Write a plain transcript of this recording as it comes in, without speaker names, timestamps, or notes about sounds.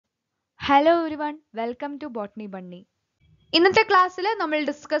Hello everyone, welcome to Botany Bunny. ഇന്നത്തെ ക്ലാസ്സിൽ നമ്മൾ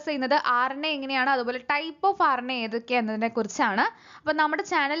ഡിസ്കസ് ചെയ്യുന്നത് RNA എങ്ങനെയാണ് അതുപോലെ ടൈപ്പ് ഓഫ് RNA ഏതൊക്കെയാണെന്നതിനെ കുറിച്ചാണ്. അപ്പോൾ നമ്മുടെ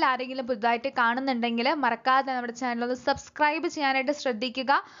ചാനൽ ആരെങ്കിലും പുതുതായിട്ട് കാണുന്നുണ്ടെങ്കിൽ മറക്കാതെ നമ്മുടെ ചാനൽ ഒന്ന് സബ്സ്ക്രൈബ് ചെയ്യാനായിട്ട്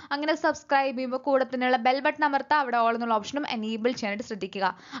ശ്രദ്ധിക്കുക. അങ്ങനെ സബ്സ്ക്രൈബ് ചെയ്യുമ്പോൾ കൂടെ തന്നെയുള്ള ബെൽ ബട്ടൺ അമർത്തുക, അവിടെ ഓൾ എന്നുള്ള ഓപ്ഷനും എനേബിൾ ചെയ്യാനായിട്ട് ശ്രദ്ധിക്കുക.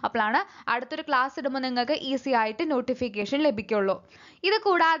 അപ്പോഴാണ് അടുത്തൊരു ക്ലാസ് ഇടുമ്പോൾ നിങ്ങൾക്ക് ഈസി ആയിട്ട് നോട്ടിഫിക്കേഷൻ ലഭിക്കുള്ളൂ. ഇത്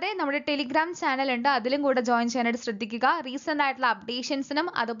കൂടാതെ നമ്മുടെ ടെലിഗ്രാം ചാനൽ ഉണ്ട്, അതിലും കൂടെ ജോയിൻ ചെയ്യാനായിട്ട് ശ്രദ്ധിക്കുക. റീസെന്റ് ആയിട്ടുള്ള അപ്ഡേഷൻസിനും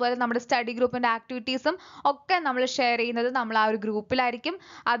അതുപോലെ നമ്മുടെ സ്റ്റഡി ഗ്രൂപ്പിന്റെ ആക്ടിവിറ്റീസും ഒക്കെ നമ്മൾ ഷെയർ ചെയ്യുന്നത് നമ്മൾ ആ ഒരു ഗ്രൂപ്പിലായിരിക്കും.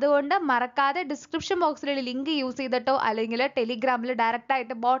 അതുകൊണ്ട് മറക്കാതെ ഡിസ്ക്രിപ്ഷൻ ബോക്സിൽ ലിങ്ക് യൂസ് ചെയ്തിട്ടോ അല്ലെങ്കിൽ ടെലിഗ്രാമിൽ ഡയറക്റ്റ്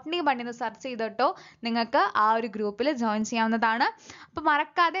ആയിട്ട് ബോട്ടണി ബണ്ണി എന്ന് സെർച്ച് ചെയ്തിട്ടോ നിങ്ങൾക്ക് ആ ഒരു ഗ്രൂപ്പിൽ ജോയിൻ ചെയ്യാവുന്നതാണ്. അപ്പോൾ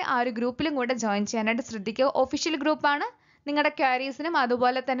മറക്കാതെ ആ ഒരു ഗ്രൂപ്പിലും കൂടെ ജോയിൻ ചെയ്യാനായിട്ട് ശ്രദ്ധിക്കുക. ഒഫീഷ്യൽ ഗ്രൂപ്പാണ്. നിങ്ങളുടെ ക്വയറീസിനും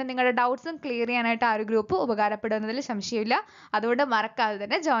അതുപോലെ തന്നെ നിങ്ങളുടെ ഡൗട്ട്സും ക്ലിയർ ചെയ്യാനായിട്ട് ആ ഒരു ഗ്രൂപ്പ് ഉപകാരപ്പെടുന്നതിൽ സംശയമില്ല. അതുകൊണ്ട് മറക്കാതെ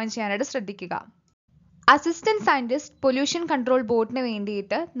തന്നെ ജോയിൻ ചെയ്യാനായിട്ട് ശ്രദ്ധിക്കുക. അസിസ്റ്റന്റ് സയന്റിസ്റ്റ് പൊല്യൂഷൻ കൺട്രോൾ ബോർഡിന്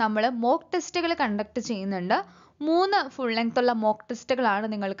വേണ്ടിയിട്ട് നമ്മൾ മോക്ക് ടെസ്റ്റുകൾ കണ്ടക്ട് ചെയ്യുന്നുണ്ട്. 3 ഫുൾ ലെങ്ത് ഉള്ള മോക്ക് ടെസ്റ്റുകളാണ്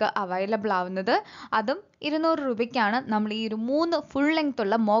നിങ്ങൾക്ക് അവൈലബിൾ ആവുന്നത്. അതും 200 രൂപയ്ക്കാണ് നമ്മൾ ഈ ഒരു 3 ഫുൾ ലെങ്ത്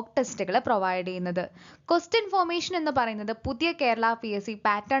ഉള്ള മോക്ക് ടെസ്റ്റുകൾ പ്രൊവൈഡ് ചെയ്യുന്നത്. ക്വസ്റ്റ്യൻ ഫോർമേഷൻ എന്ന് പറയുന്നത് പുതിയ കേരള PSC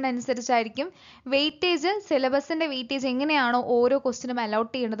പാറ്റേൺ അനുസരിച്ചായിരിക്കും. വെയിറ്റേജ് സിലബസിന്റെ വെയിറ്റേജ് എങ്ങനെയാണോ ഓരോ ക്വസ്റ്റിനും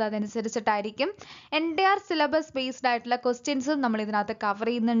അലോട്ട് ചെയ്യുന്നത് അതനുസരിച്ചിട്ടായിരിക്കും. NTR സിലബസ് ബേസ്ഡ് ആയിട്ടുള്ള ക്വസ്റ്റ്യൻസും നമ്മൾ ഇതിനകത്ത് കവർ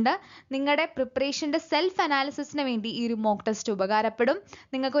ചെയ്യുന്നുണ്ട്. നിങ്ങളുടെ പ്രിപ്പറേഷന്റെ സെൽഫ് അനാലിസിസിന് വേണ്ടി ഈ ഒരു മോക്ക് ടെസ്റ്റ് ഉപകാരപ്പെടും.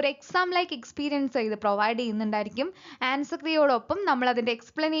 നിങ്ങൾക്ക് ഒരു എക്സാം ലൈക്ക് എക്സ്പീരിയൻസ് ഇത് പ്രൊവൈഡ് ചെയ്യുന്നുണ്ടായിരിക്കും. ആൻസർ കീയോടൊപ്പം നമ്മൾ അതിന്റെ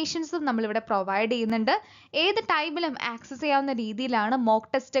എക്സ്പ്ലനേഷൻസും നമ്മൾ ഇവിടെ പ്രൊവൈഡ് ചെയ്യുന്നുണ്ട്. ഏത് ടൈമിലും ആക്സസ് ചെയ്യാവുന്ന രീതിയിലാണ് മോക്ക്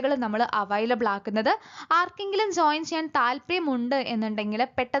ടെസ്റ്റുകൾ നമ്മൾ അവൈലബിൾ ആക്കുന്നത്. ആർക്കെങ്കിലും ജോയിൻ ചെയ്യാൻ താല്പര്യമുണ്ട് എന്നുണ്ടെങ്കിൽ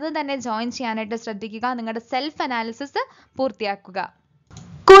പെട്ടെന്ന് തന്നെ ജോയിൻ ചെയ്യാനായിട്ട് ശ്രദ്ധിക്കുക. നിങ്ങളുടെ സെൽഫ് അനാലിസിസ് പൂർത്തിയാക്കുക.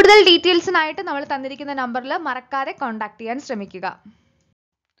 കൂടുതൽ ഡീറ്റെയിൽസിനായിട്ട് നമ്മൾ തന്നിരിക്കുന്ന നമ്പറിൽ മറക്കാതെ കോൺടാക്ട് ചെയ്യാൻ ശ്രമിക്കുക.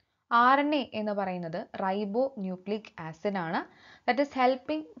 RNA എന്ന് പറയുന്നത് റൈബോ ന്യൂക്ലിക് ആസിഡ് ആണ്. That is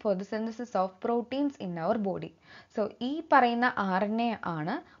helping for the synthesis of proteins in our body. So ഈ പറയുന്ന RNA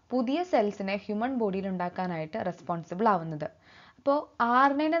ആണ് പുതിയ സെൽസിനെ ഹ്യൂമൻ ബോഡിയിൽ ഉണ്ടാക്കാനായിട്ട് റെസ്പോൺസിബിൾ ആവുന്നത്. അപ്പോൾ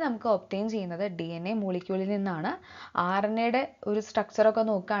RNA നമുക്ക് ഒബ്റ്റെയിൻ ചെയ്യുന്നത് DNA മോളിക്യൂളിൽ നിന്നാണ്. RNAയുടെ ഒരു സ്ട്രക്ചറൊക്കെ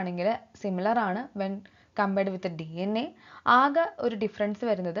നോക്കുകയാണെങ്കിൽ സിമിലർ ആണ് വെൻ കമ്പയർഡ് വിത്ത് DNA. ആകെ ഒരു ഡിഫറൻസ്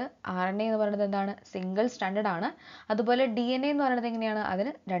വരുന്നത് RNA എന്ന് പറയുന്നത് എന്താണ്, സിംഗിൾ സ്റ്റാൻഡേർഡ് ആണ്. അതുപോലെ DNA എന്ന് പറയുന്നത് എങ്ങനെയാണ്,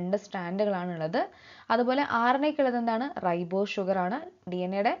 അതിന് 2 സ്റ്റാൻഡുകളാണ് ഉള്ളത്. അതുപോലെ RNAക്ക് ഉള്ളത് എന്താണ്, റൈബോ ഷുഗർ ആണ്.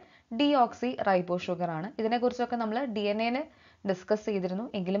 DNAയുടെ ഡീഓക്സി റൈബോ ഷുഗർ ആണ്. ഇതിനെക്കുറിച്ചൊക്കെ നമ്മൾ DNA-ൽ ഡിസ്കസ് ചെയ്തിരുന്നു,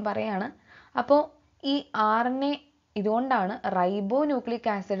 എങ്കിലും പറയാണ്. അപ്പോൾ ഈ RNA ഇതുകൊണ്ടാണ് റൈബോ ന്യൂക്ലിക്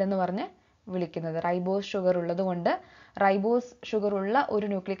ആസിഡ് എന്ന് പറഞ്ഞ് വിളിക്കുന്നത്. റൈബോസ് ഷുഗർ ഉള്ളത് കൊണ്ട്, റൈബോസ് ഷുഗർ ഉള്ള ഒരു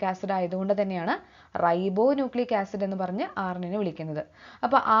ന്യൂക്ലിക് ആസിഡ് ആയതുകൊണ്ട് തന്നെയാണ് റൈബോ ന്യൂക്ലിക് ആസിഡ് എന്ന് പറഞ്ഞ് RNA വിളിക്കുന്നത്.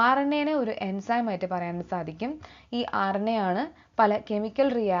 അപ്പോൾ RNA-നെ ഒരു എൻസൈം ആയിട്ട് പറയാൻ സാധിക്കും. ഈ RNA ആണ് പല കെമിക്കൽ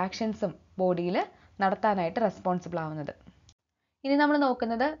റിയാക്ഷൻസും ബോഡിയിൽ നടത്താനായിട്ട് റെസ്പോൺസിബിൾ ആവുന്നത്. ഇനി നമ്മൾ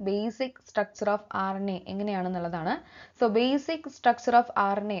നോക്കുന്നത് basic structure of RNA എങ്ങനെയാണെന്നുള്ളതാണ്. So basic structure of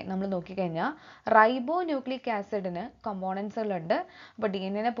RNA നമ്മൾ നോക്കിക്കഴിഞ്ഞാൽ റൈബോ ന്യൂക്ലിക് ആസിഡിന് കമ്പോണൻസുകളുണ്ട്. അപ്പോൾ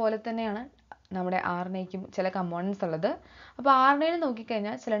DNA-നെ പോലെ തന്നെയാണ് നമ്മുടെ RNA-ക്കും ചില കമ്പോണൻസ് ഉള്ളത്. അപ്പോൾ RNA-യിൽ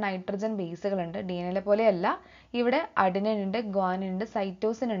നോക്കിക്കഴിഞ്ഞാൽ ചില നൈട്രജൻ ബേസുകളുണ്ട്. DNA-ലെ പോലെയല്ല. ഇവിടെ അഡിനിൻ ഉണ്ട്, ഗ്വാനിൻ ഉണ്ട്,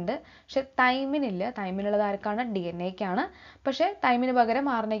 സൈറ്റോസിൻ ഉണ്ട്. പക്ഷെ തൈമിനില്ല. തൈമിനുള്ളത് ആർക്കാണ്, DNA-ക്കാണ്. പക്ഷെ തൈമിന്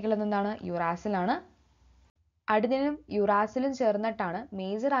പകരം RNA-ക്കുള്ളത് എന്താണ്, യുറാസിലാണ്. അഡിനിനും യുറാസിലും ചേർന്നിട്ടാണ്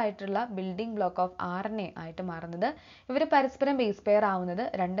മേജർ ആയിട്ടുള്ള ബിൽഡിംഗ് ബ്ലോക്ക് ഓഫ് RNA ആയിട്ട് മാറുന്നത്. ഇവർ പരസ്പരം ബേസ് പെയർ ആവുന്നത്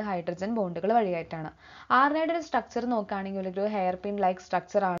 2 ഹൈഡ്രജൻ ബോണ്ടുകൾ വഴിയായിട്ടാണ്. RNA-യുടെ ഒരു സ്ട്രക്ചർ നോക്കുകയാണെങ്കിൽ ഒരു ഹെയർ പിൻ ലൈക്ക്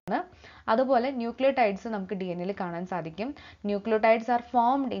സ്ട്രക്ചർ ആണ്. അതുപോലെ ന്യൂക്ലിയോടൈഡ്സ് നമുക്ക് DNA-ൽ കാണാൻ സാധിക്കും. Nucleotides are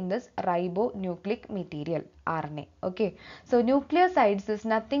formed in this റൈബോ nucleic material RNA. Okay, so nucleosides is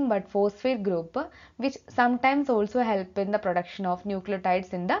nothing but phosphate group which sometimes also help in the production of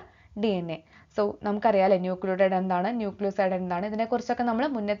nucleotides in the DNA. So നമുക്കറിയാലേ nucleotide എന്താണ്, nucleoside എന്താണ്, ഇതിനെക്കുറിച്ചൊക്കെ നമ്മൾ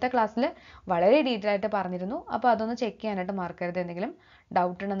മുന്നത്തെ ക്ലാസ്സിൽ വളരെ detail ആയിട്ട് പറഞ്ഞിരുന്നു. അപ്പോൾ അതൊന്ന് ചെക്ക് ചെയ്യാനായിട്ട് മറക്കരുത്. എന്തെങ്കിലും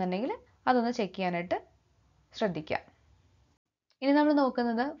ഡൗട്ട് ഉണ്ടെന്നുണ്ടെങ്കിൽ അതൊന്ന് ചെക്ക് ചെയ്യാനായിട്ട് ശ്രദ്ധിക്കുക. ഇനി നമ്മൾ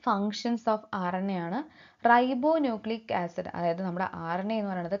നോക്കുന്നത് ഫങ്ഷൻസ് ഓഫ് RNA ആണ്. റൈബോ ന്യൂക്ലിക് ആസിഡ്, അതായത് നമ്മുടെ RNA എന്ന്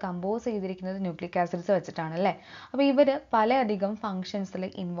പറയുന്നത് കമ്പോസ് ചെയ്തിരിക്കുന്നത് ന്യൂക്ലിക് ആസിഡ്സ് വെച്ചിട്ടാണ് അല്ലേ. അപ്പോൾ ഇവർ പലയധികം ഫങ്ഷൻസിൽ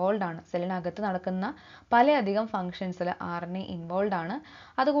ഇൻവോൾവ് ആണ്. സെല്ലിനകത്ത് നടക്കുന്ന പലയധികം ഫങ്ഷൻസിൽ RNA ഇൻവോൾവ് ആണ്.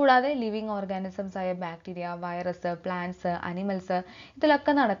 അതുകൂടാതെ ലിവിങ് ഓർഗാനിസംസ് ആയ ബാക്ടീരിയ, വൈറസ്, പ്ലാന്റ്സ്, അനിമൽസ്,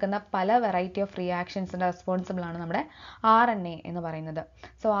 ഇതിലൊക്കെ നടക്കുന്ന പല വെറൈറ്റി ഓഫ് റിയാക്ഷൻസിന് റെസ്പോൺസിബിൾ ആണ് നമ്മുടെ RNA എന്ന് പറയുന്നത്.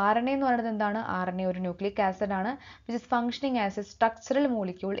 സോ RNA എന്ന് പറയുന്നത് എന്താണ്, RNA ഒരു ന്യൂക്ലിക് ആസിഡ് ആണ് which is functioning as A structural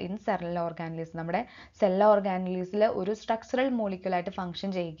molecule in cell organism. നമ്മുടെ സെൽ ഓർഗാനിസത്തിൽ ഒരു സ്ട്രക്ചറൽ മോളിക്യൂൾ ആയിട്ട് ഫങ്ഷൻ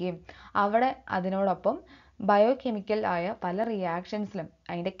ചെയ്യുകയും അവിടെ അതിനോടൊപ്പം ബയോകെമിക്കൽ ആയ പല റിയാക്ഷൻസിലും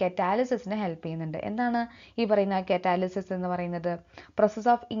അതിൻ്റെ കെറ്റാലിസിസിനെ ഹെൽപ്പ് ചെയ്യുന്നുണ്ട്. എന്താണ് ഈ പറയുന്ന കെറ്റാലിസിസ് എന്ന് പറയുന്നത്? Process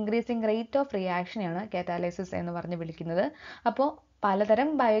of increasing rate of റിയാക്ഷനെയാണ് catalysis എന്ന് പറഞ്ഞ് വിളിക്കുന്നത്. അപ്പോൾ പലതരം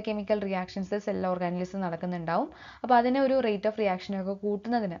ബയോകെമിക്കൽ റിയാക്ഷൻസ് സെൽ ഓർഗാനിൽസ് നടക്കുന്നുണ്ടാവും. അപ്പോൾ അതിനെ ഒരു റേറ്റ് ഓഫ് റിയാക്ഷനൊക്കെ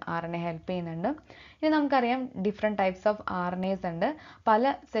കൂട്ടുന്നതിന് RNA ഹെൽപ്പ് ചെയ്യുന്നുണ്ട്. ഇനി നമുക്കറിയാം ഡിഫറെൻറ്റ് ടൈപ്സ് ഓഫ് RNAs ഉണ്ട്.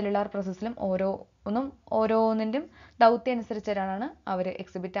 പല സെല്ലുലാർ പ്രോസസ്സിലും ഓരോന്നിൻ്റെയും ദൗത്യം അനുസരിച്ചിട്ടാണ് അവർ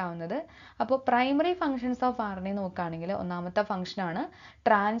എക്സിബിറ്റ് ആവുന്നത്. അപ്പോൾ പ്രൈമറി ഫങ്ഷൻസ് ഓഫ് RNA നോക്കുകയാണെങ്കിൽ ഒന്നാമത്തെ ഫംഗ്ഷനാണ്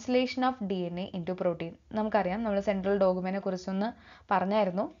translation of DNA into protein. നമുക്കറിയാം, നമ്മൾ സെൻട്രൽ ഡോഗ്മയെ കുറിച്ചൊന്ന്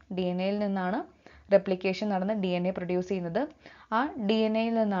പറഞ്ഞായിരുന്നു. DNA നിന്നാണ് റെപ്ലിക്കേഷൻ നടന്ന് DNA പ്രൊഡ്യൂസ് ചെയ്യുന്നത്. ആ DNA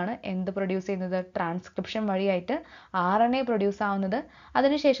നിന്നാണ് എന്ത് പ്രൊഡ്യൂസ് ചെയ്യുന്നത്? ട്രാൻസ്ക്രിപ്ഷൻ വഴിയായിട്ട് RNA പ്രൊഡ്യൂസ് ആവുന്നത്.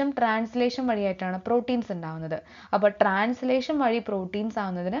 അതിനുശേഷം ട്രാൻസ്ലേഷൻ വഴിയായിട്ടാണ് പ്രോട്ടീൻസ് ഉണ്ടാവുന്നത്. അപ്പോൾ ട്രാൻസ്ലേഷൻ വഴി പ്രോട്ടീൻസ്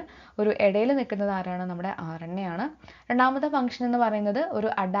ആവുന്നതിന് ഒരു ഇടയിൽ നിൽക്കുന്നത് ആരാണ്? നമ്മുടെ RNA ആണ്. രണ്ടാമത്തെ ഫംഗ്ഷൻ എന്ന് പറയുന്നത്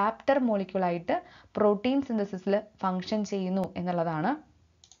ഒരു അഡാപ്റ്റർ മോളിക്യൂളായിട്ട് പ്രോട്ടീൻ സിന്തസിസിൽ ഫംഗ്ഷൻ ചെയ്യുന്നു എന്നുള്ളതാണ്.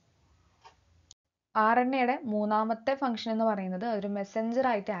 RNAയുടെ മൂന്നാമത്തെ ഫംഗ്ഷൻ എന്ന് പറയുന്നത് ഒരു മെസ്സഞ്ചർ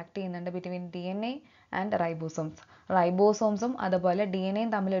ആയിട്ട് ആക്ട് ചെയ്യുന്നുണ്ട് ബിറ്റ്വീൻ DNA ആൻഡ് റൈബോസോംസ്. റൈബോസോംസും അതുപോലെ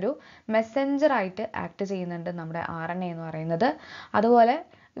DNAയും തമ്മിലൊരു മെസ്സഞ്ചർ ആയിട്ട് ആക്ട് ചെയ്യുന്നുണ്ട് നമ്മുടെ RNA എന്ന് പറയുന്നത്. അതുപോലെ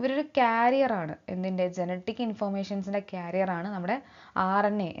ഇവരൊരു കാരിയറാണ്. എന്തിൻ്റെ? ജനറ്റിക് ഇൻഫോർമേഷൻസിൻ്റെ കാരിയറാണ് നമ്മുടെ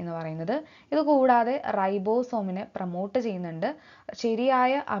RNA എന്ന് പറയുന്നത്. ഇത് കൂടാതെ റൈബോസോമിനെ പ്രൊമോട്ട് ചെയ്യുന്നുണ്ട്.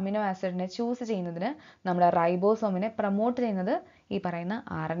 ശരിയായ അമിനോ ആസിഡിനെ ചൂസ് ചെയ്യുന്നതിന് നമ്മുടെ റൈബോസോമിനെ പ്രൊമോട്ട് ചെയ്യുന്നത് ഈ പറയുന്ന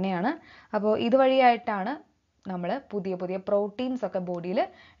RNA ആണ്. അപ്പോൾ ഇതുവഴിയായിട്ടാണ് നമ്മൾ പുതിയ പുതിയ പ്രോട്ടീൻസ് ഒക്കെ ബോഡിയിൽ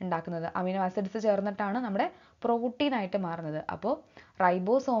ഉണ്ടാക്കുന്നത്. അമിനോ ആസിഡ്സ് ചേർന്നിട്ടാണ് നമ്മുടെ പ്രോട്ടീനായിട്ട് മാറുന്നത്. അപ്പോൾ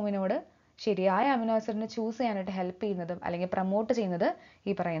റൈബോസോമിനോട് ശരിയായ അമിനോ ആസിഡിനെ ചൂസ് ചെയ്യാനായിട്ട് ഹെൽപ്പ് ചെയ്യുന്നതും അല്ലെങ്കിൽ പ്രൊമോട്ട് ചെയ്യുന്നത്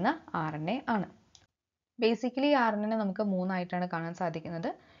ഈ പറയുന്ന RNA ആണ്. ബേസിക്കലി RNA നമുക്ക് മൂന്നായിട്ടാണ് കാണാൻ സാധിക്കുന്നത്: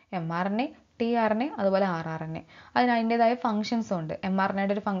 mRNA, tRNA, അതുപോലെ rRNA. അതിന് അതിൻ്റെതായ ഫങ്ഷൻസും ഉണ്ട്.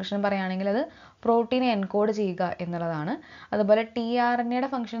 mRNAയുടെ ഒരു ഫംഗ്ഷൻ പറയുകയാണെങ്കിൽ അത് പ്രോട്ടീനെ എൻകോഡ് ചെയ്യുക എന്നുള്ളതാണ്. അതുപോലെ tRNAയുടെ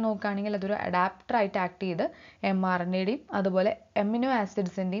ഫംഗ്ഷൻ നോക്കുകയാണെങ്കിൽ അതൊരു അഡാപ്റ്റർ ആയിട്ട് ആക്ട് ചെയ്ത് mRNAയുടെയും അതുപോലെ എമിനോ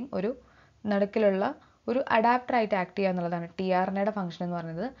ആസിഡ്സിൻ്റെയും ഒരു നടുക്കിലുള്ള ഒരു അഡാപ്റ്റർ ആയിട്ട് ആക്ട് ചെയ്യുക എന്നുള്ളതാണ് tRNAയുടെ ഫംഗ്ഷൻ എന്ന്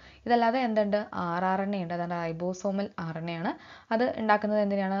പറയുന്നത്. ഇതല്ലാതെ എന്തുണ്ട്? rRNA ഉണ്ട്. അതാണ് റൈബോസോമൽ RNA ആണ്. അത് ഉണ്ടാക്കുന്നത്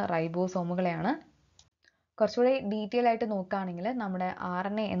എന്തിനാണ്? റൈബോസോമുകളെയാണ്. കുറച്ചുകൂടി ഡീറ്റെയിൽ ആയിട്ട് നോക്കുകയാണെങ്കിൽ നമ്മുടെ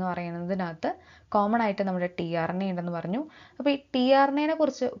RNA എന്ന് പറയുന്നതിനകത്ത് കോമൺ ആയിട്ട് നമ്മുടെ tRNA ഉണ്ടെന്ന് പറഞ്ഞു. അപ്പോൾ ഈ tRNAനെ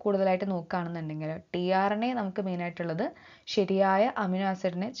കുറിച്ച് കൂടുതലായിട്ട് നോക്കുകയാണെന്നുണ്ടെങ്കിൽ tRNA നമുക്ക് മെയിനായിട്ടുള്ളത് ശരിയായ അമിനോ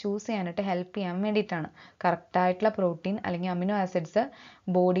ആസിഡിനെ ചൂസ് ചെയ്യാനായിട്ട് ഹെൽപ്പ് ചെയ്യാൻ വേണ്ടിയിട്ടാണ്. കറക്റ്റായിട്ടുള്ള പ്രോട്ടീൻ അല്ലെങ്കിൽ അമിനോ ആസിഡ്സ്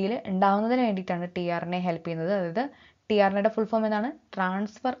ബോഡിയിൽ ഉണ്ടാവുന്നതിന് വേണ്ടിയിട്ടാണ് tRNA ഹെൽപ്പ് ചെയ്യുന്നത്. അതായത് tRNAയുടെ ഫുൾ ഫോം എന്താണ്?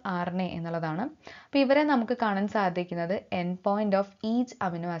 ട്രാൻസ്ഫർ RNA എന്നുള്ളതാണ്. അപ്പോൾ ഇവരെ നമുക്ക് കാണാൻ സാധിക്കുന്നത് end point of each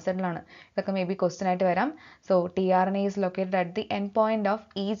amino ആസിഡിലാണ്. ഇതൊക്കെ മേ ബി ക്വസ്റ്റ്യൻ ആയിട്ട് വരാം. So tRNA is located at the end point of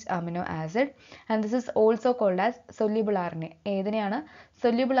each amino acid and this is also called as soluble RNA. ഏതിനെയാണ്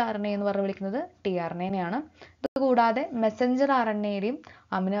soluble RNA എന്ന് പറഞ്ഞ് വിളിക്കുന്നത്? tRNAനെയാണ്. ഇതുകൂടാതെ മെസ്സഞ്ചർ RNAയുടെയും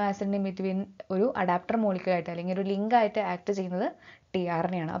അമിനോ ആസിഡിൻ്റെയും ബിറ്റ്വീൻ ഒരു adapter മോളിക്യൂളായിട്ട് അല്ലെങ്കിൽ ഒരു ലിങ്ക് ആയിട്ട് ആക്ട് ചെയ്യുന്നത്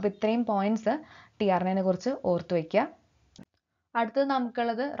tRNA ആണ്. അപ്പോൾ ഇത്രയും പോയിന്റ്സ് tRNAനെ കുറിച്ച് ഓർത്തു വയ്ക്കുക. അടുത്തത്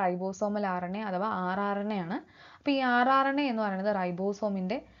നമുക്കുള്ളത് റൈബോസോമൽ RNA അഥവാ rRNA ആണ്. അപ്പോൾ ഈ rRNA എന്ന് പറയുന്നത്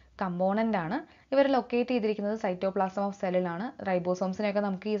റൈബോസോമിൻ്റെ കമ്പോണൻ്റ് ആണ്. ഇവർ ലൊക്കേറ്റ് ചെയ്തിരിക്കുന്നത് സൈറ്റോപ്ലാസം ഓഫ് സെല്ലിലാണ്. റൈബോസോംസിനെയൊക്കെ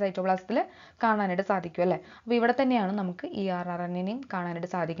നമുക്ക് ഈ സൈറ്റോപ്ലാസത്തിൽ കാണാനായിട്ട് സാധിക്കും അല്ലേ? അപ്പോൾ ഇവിടെ തന്നെയാണ് നമുക്ക് ഈ rRNAനെയും കാണാനായിട്ട്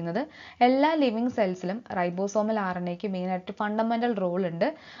സാധിക്കുന്നത്. എല്ലാ ലിവിങ് സെൽസിലും റൈബോസോമൽ RNAയ്ക്ക് മെയിനായിട്ട് ഫണ്ടമെൻ്റൽ റോൾ ഉണ്ട്.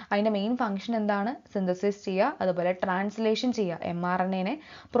 അതിൻ്റെ മെയിൻ ഫംഗ്ഷൻ എന്താണ്? സിന്തസിസ് ചെയ്യുക, അതുപോലെ ട്രാൻസ്ലേഷൻ ചെയ്യുക, mRNAനെ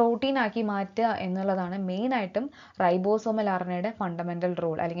പ്രോട്ടീൻ ആക്കി മാറ്റുക എന്നുള്ളതാണ് മെയിനായിട്ടും റൈബോസോമൽ RNAയുടെ ഫണ്ടമെൻ്റൽ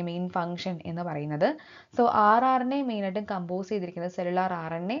റോൾ അല്ലെങ്കിൽ മെയിൻ ഫംഗ്ഷൻ എന്ന് പറയുന്നത്. സോ rRNA മെയിനായിട്ടും കമ്പോസ് ചെയ്തിരിക്കുന്നത് സെല്ലുലാർ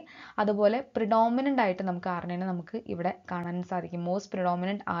RNA, അതുപോലെ പ്രിഡോമിനൻ്റ് ആയിട്ട് നമുക്ക് RNAനെ നമുക്ക് ഇവിടെ കാണാൻ സാധിക്കും. Most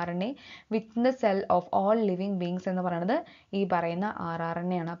predominant RNA within the cell of all living beings എന്ന് പറയുന്നത് ഈ പറയുന്ന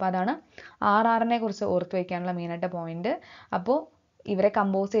rRNA ആണ്. അപ്പോൾ അതാണ് rRNA കുറിച്ച് ഓർത്ത് വയ്ക്കാനുള്ള മെയിനായിട്ട് പോയിന്റ്. അപ്പോൾ ഇവരെ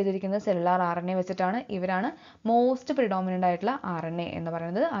കമ്പോസ് ചെയ്തിരിക്കുന്നത് സെല്ലുലാർ RNA വെച്ചിട്ടാണ്. ഇവരാണ് മോസ്റ്റ് പ്രിഡോമിനൻ്റ് ആയിട്ടുള്ള RNA എന്ന്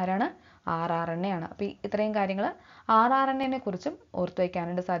പറയുന്നത്. ആരാണ്? rRNA ആണ്. അപ്പോൾ ഇത്രയും കാര്യങ്ങൾ rRNAനെ കുറിച്ചും ഓർത്ത്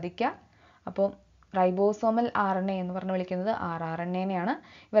വയ്ക്കാനായിട്ട് സാധിക്കുക. അപ്പോൾ റൈബോസോമൽ RNA എന്ന് പറഞ്ഞ് വിളിക്കുന്നത് rRNAനെയാണ്.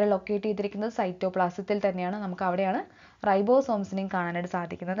 ഇവരെ ലൊക്കേറ്റ് ചെയ്തിരിക്കുന്നത് സൈറ്റോപ്ലാസത്തിൽ തന്നെയാണ്. നമുക്ക് അവിടെയാണ് റൈബോസോംസിനെയും കാണാനായിട്ട്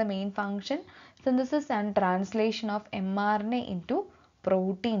സാധിക്കുന്നത്. Main function synthesis and translation of mRNA into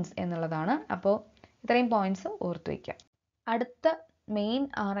proteins എന്നുള്ളതാണ്. അപ്പോൾ ഇത്രയും പോയിന്റ്സ് ഓർത്ത് വയ്ക്കുക. അടുത്ത മെയിൻ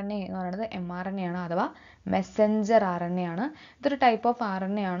RNA എന്ന് പറയുന്നത് mRNA ആണ് അഥവാ മെസ്സഞ്ചർ RNA ആണ്. ഇതൊരു ടൈപ്പ് ഓഫ്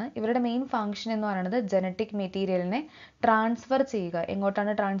RNA ആണ്. ഇവരുടെ മെയിൻ ഫംഗ്ഷൻ എന്ന് പറയുന്നത് ജനറ്റിക് മെറ്റീരിയലിനെ ട്രാൻസ്ഫർ ചെയ്യുക.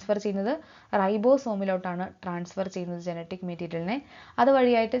 എങ്ങോട്ടാണ് ട്രാൻസ്ഫർ ചെയ്യുന്നത്? റൈബോസോമിലോട്ടാണ് ട്രാൻസ്ഫർ ചെയ്യുന്നത് ജനറ്റിക് മെറ്റീരിയലിനെ.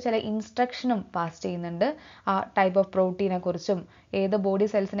 അതുവഴിയായിട്ട് ചില ഇൻസ്ട്രക്ഷനും പാസ് ചെയ്യുന്നുണ്ട്. ആ ടൈപ്പ് ഓഫ് പ്രോട്ടീനെ കുറിച്ചും ഏത് ബോഡി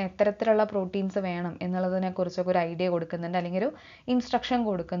സെൽസിന് എത്തരത്തിലുള്ള പ്രോട്ടീൻസ് വേണം എന്നുള്ളതിനെ കുറിച്ചൊക്കെ ഒരു ഐഡിയ കൊടുക്കുന്നുണ്ട് അല്ലെങ്കിൽ ഒരു ഇൻസ്ട്രക്ഷൻ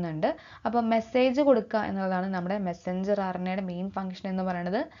കൊടുക്കുന്നുണ്ട്. അപ്പോൾ മെസ്സേജ് കൊടുക്കുക എന്നുള്ളതാണ് നമ്മുടെ മെസ്സഞ്ചർ RNAയുടെ മെയിൻ ഫംഗ്ഷൻ എന്ന്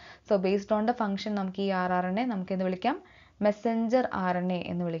പറയുന്നത്. So based on the function നമുക്ക് ഈ rRNA നമുക്ക് എന്ത് വിളിക്കാം? മെസ്സഞ്ചർ RNA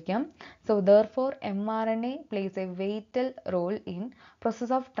എന്ന് വിളിക്കാം. So therefore mRNA plays a vital role in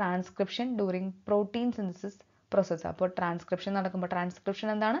process of transcription during protein synthesis process. അപ്പോൾ ട്രാൻസ്ക്രിപ്ഷൻ നടക്കുമ്പോൾ, ട്രാൻസ്ക്രിപ്ഷൻ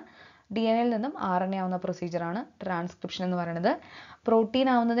എന്താണ്? DNA യിൽ നിന്നും RNA ആവുന്ന പ്രൊസീജിയർ ആണ് ട്രാൻസ്ക്രിപ്ഷൻ എന്ന് പറയുന്നത്. പ്രോട്ടീൻ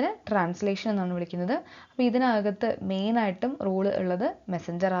ആവുന്നതിന് ട്രാൻസ്ലേഷൻ എന്നാണ് വിളിക്കുന്നത്. അപ്പോൾ ഇതിനകത്ത് മെയിൻ ആയിട്ടും റോൾ ഉള്ളത്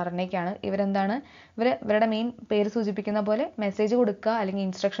മെസ്സഞ്ചർ RNAക്കാണ്. ഇവരുടെ മെയിൻ പേര് സൂചിപ്പിക്കുന്ന പോലെ മെസ്സേജ് കൊടുക്കുക അല്ലെങ്കിൽ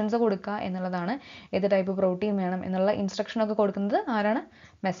ഇൻസ്ട്രക്ഷൻസ് കൊടുക്കുക എന്നുള്ളതാണ്. ഏത് ടൈപ്പ് പ്രോട്ടീൻ വേണം എന്നുള്ള ഇൻസ്ട്രക്ഷനൊക്കെ കൊടുക്കുന്നത് ആരാണ്?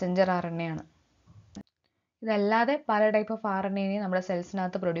 മെസ്സഞ്ചർ RNA ആണ്. ഇതല്ലാതെ പല ടൈപ്പ് ഓഫ് RNA നമ്മുടെ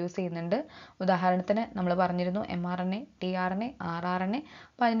സെൽസിനകത്ത് പ്രൊഡ്യൂസ് ചെയ്യുന്നുണ്ട്. ഉദാഹരണത്തിന് നമ്മൾ പറഞ്ഞിരുന്നു mRNA, tRNA, rRNA.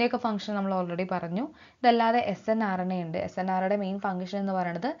 അപ്പോൾ അതിൻ്റെയൊക്കെ ഫംഗ്ഷൻ നമ്മൾ ഓൾറെഡി പറഞ്ഞു. ഇതല്ലാതെ snRNA ഉണ്ട്. snRNA മെയിൻ ഫംഗ്ഷൻ എന്ന്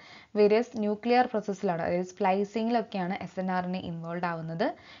പറയുന്നത് വേരിയസ് ന്യൂക്ലിയർ പ്രോസസ്സിലാണ്, അതായത് സ്പ്ലൈസിങ്ങിലൊക്കെയാണ് snRNA ഇൻവോൾവ് ആവുന്നത്.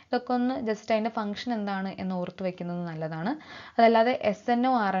 ഇതൊക്കെ ഒന്ന് ജസ്റ്റ് അതിൻ്റെ ഫംഗ്ഷൻ എന്താണ് എന്ന് ഓർത്ത് വെക്കുന്നത് നല്ലതാണ്. അതല്ലാതെ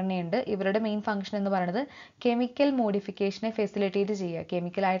snORNA ഉണ്ട്. ഇവരുടെ മെയിൻ ഫംഗ്ഷൻ എന്ന് പറയുന്നത് കെമിക്കൽ മോഡിഫിക്കേഷനെ ഫെസിലിറ്റേറ്റ് ചെയ്യുക,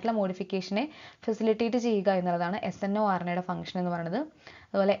 കെമിക്കലായിട്ടുള്ള മോഡിഫിക്കേഷനെ ഫെസിലിറ്റേറ്റ് ചെയ്യുക എന്നുള്ളതാണ് snORNAയുടെ ഫംഗ്ഷൻ എന്ന് പറയുന്നത്.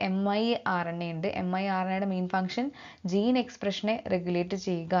 അതുപോലെ miRNA ഉണ്ട്. miRNAയുടെ മെയിൻ ഫംഗ്ഷൻ ജീൻ എക്സ്പ്രഷനെ റെഗുലേറ്റ്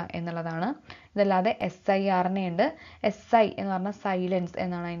ചെയ്യുക എന്നുള്ളതാണ്. ഇതല്ലാതെ siRNA ഉണ്ട്. SI എന്ന് പറഞ്ഞാൽ സൈലൻസ്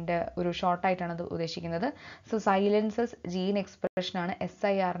എന്നാണ് അതിൻ്റെ ഒരു ഷോർട്ടായിട്ടാണ് അത് ഉദ്ദേശിക്കുന്നത്. So silences gene എക്സ്പ്രഷനാണ്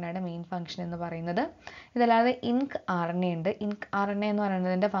siRNAയുടെ main function എന്ന് പറയുന്നത്. ഇതല്ലാതെ IncRNA ഉണ്ട്. IncRNA എന്ന്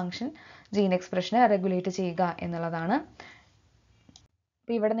പറയുന്നതിൻ്റെ ഫംഗ്ഷൻ ജീൻ എക്സ്പ്രഷനെ റെഗുലേറ്റ് ചെയ്യുക എന്നുള്ളതാണ്.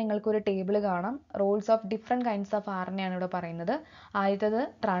 അപ്പോൾ ഇവിടെ നിങ്ങൾക്കൊരു ടേബിൾ കാണാം. Rolls of different kinds of RNA ആണ് ഇവിടെ പറയുന്നത്. ആദ്യത്തേത്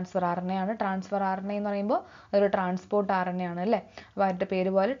ട്രാൻസ്ഫർ RNA ആണ്. ട്രാൻസ്ഫർ RNA എന്ന് പറയുമ്പോൾ അതൊരു ട്രാൻസ്പോർട്ട് RNA ആണ് അല്ലേ. അപ്പോൾ അതിൻ്റെ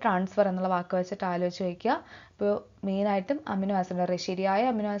പേര് പോലെ ട്രാൻസ്ഫർ എന്നുള്ള വാക്ക് വെച്ചിട്ട് ആലോചിച്ച് വയ്ക്കുക. ഇപ്പോൾ മെയിനായിട്ടും അമിനോ ആസിഡ്, ശരിയായ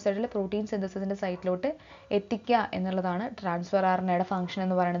അമിനോ ആസിഡിൽ പ്രോട്ടീൻ സിന്തസിസിൻ്റെ സൈറ്റിലോട്ട് എത്തിക്കുക എന്നുള്ളതാണ് ട്രാൻസ്ഫർ RNAയുടെ ഫംഗ്ഷൻ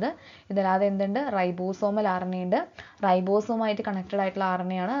എന്ന് പറയുന്നത്. ഇതില്ലാതെ എന്തുണ്ട്? റൈബോസോമൽ RNA ഉണ്ട്. റൈബോസോമായിട്ട് കണക്റ്റഡ് ആയിട്ടുള്ള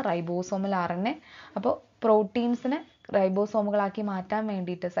RNA ആണ് റൈബോസോമൽ RNA. അപ്പോൾ പ്രോട്ടീൻസിനെ റൈബോസോമുകളാക്കി മാറ്റാൻ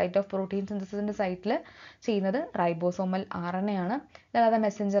വേണ്ടിയിട്ട് സൈറ്റ് ഓഫ് പ്രോട്ടീൻ സിന്തസിസിൻ്റെ സൈറ്റിൽ ചെയ്യുന്നത് റൈബോസോമൽ RNA ആണ്. അല്ലാതെ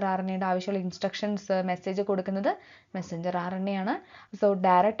മെസ്സഞ്ചർ RNAയുടെ ആവശ്യമുള്ള ഇൻസ്ട്രക്ഷൻസ് മെസ്സേജ് കൊടുക്കുന്നത് മെസ്സഞ്ചർ RNA ആണ്. So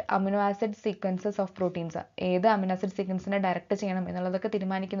direct amino acid sequences of proteins, ഏത് അമിനോ ആസിഡ് സീക്വൻസിനെ ഡയറക്റ്റ് ചെയ്യണം എന്നുള്ളതൊക്കെ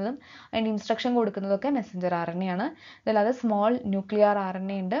തീരുമാനിക്കുന്നതും അതിൻ്റെ ഇൻസ്ട്രക്ഷൻ കൊടുക്കുന്നതൊക്കെ മെസ്സഞ്ചർ RNA ആണ്. അതല്ലാതെ സ്മോൾ ന്യൂക്ലിയർ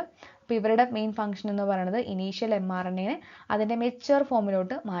RNA ഉണ്ട്. അപ്പോൾ ഇവരുടെ മെയിൻ ഫംഗ്ഷൻ എന്ന് പറയുന്നത് ഇനീഷ്യൽ mRNAനെ അതിൻ്റെ മെച്യൂർ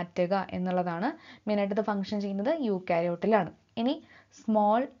ഫോമിലോട്ട് മാറ്റുക എന്നുള്ളതാണ്. മെയിനായിട്ട് ഇത് ഫംഗ്ഷൻ ചെയ്യുന്നത് യൂക്കാരിയോട്ടിലാണ്. ഇനി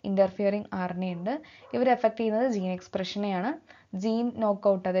സ്മോൾ ഇൻ്റർഫിയറിംഗ് RNA ഉണ്ട്. ഇവർ എഫക്ട് ചെയ്യുന്നത് ജീൻ എക്സ്പ്രഷനെയാണ്. ജീൻ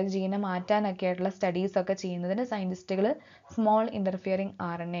നോക്കൗട്ട്, അതായത് ജീനെ മാറ്റാനൊക്കെ ആയിട്ടുള്ള സ്റ്റഡീസ് ഒക്കെ ചെയ്യുന്നതിന് സയൻറ്റിസ്റ്റുകൾ സ്മോൾ ഇൻ്റർഫിയറിംഗ്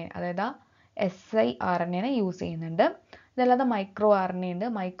RNA, അതായത് siRNAനെ യൂസ് ചെയ്യുന്നുണ്ട്. ഇതല്ലാതെ മൈക്രോ RNA ഉണ്ട്.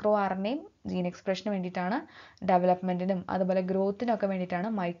 മൈക്രോ RNAയും ജീൻ എക്സ്പ്രഷന് വേണ്ടിയിട്ടാണ്, ഡെവലപ്മെൻറ്റിനും അതുപോലെ ഗ്രോത്തിനൊക്കെ വേണ്ടിയിട്ടാണ്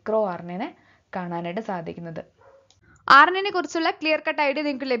മൈക്രോ RNAനെ കാണാനായിട്ട് സാധിക്കുന്നത്. RNAനെ കുറിച്ചുള്ള ക്ലിയർ കട്ട് ഐഡിയ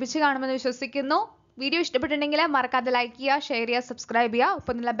നിങ്ങൾക്ക് ലഭിച്ചു കാണുമെന്ന് വിശ്വസിക്കുന്നു. വീഡിയോ ഇഷ്ടപ്പെട്ടിട്ടുണ്ടെങ്കിൽ മറക്കാതെ ലൈക്ക് ചെയ്യുക, ഷെയർ ചെയ്യുക, സബ്സ്ക്രൈബ് ചെയ്യുക.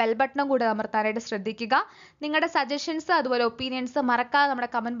 ഒപ്പം നല്ല ബെൽ ബട്ടണും കൂടെ അമർത്താനായിട്ട് ശ്രദ്ധിക്കുക. നിങ്ങളുടെ സജഷൻസ് അതുപോലെ ഒപ്പീനിയൻസ് മറക്കാതെ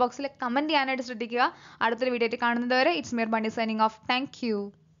നമ്മുടെ കമൻറ്റ് ബോക്സിൽ കമൻറ്റ് ചെയ്യാനായിട്ട് ശ്രദ്ധിക്കുക. അടുത്തൊരു വീഡിയോ ആയിട്ട് കാണുന്നത് വരെ it's Mir bunny signing off. Thank you.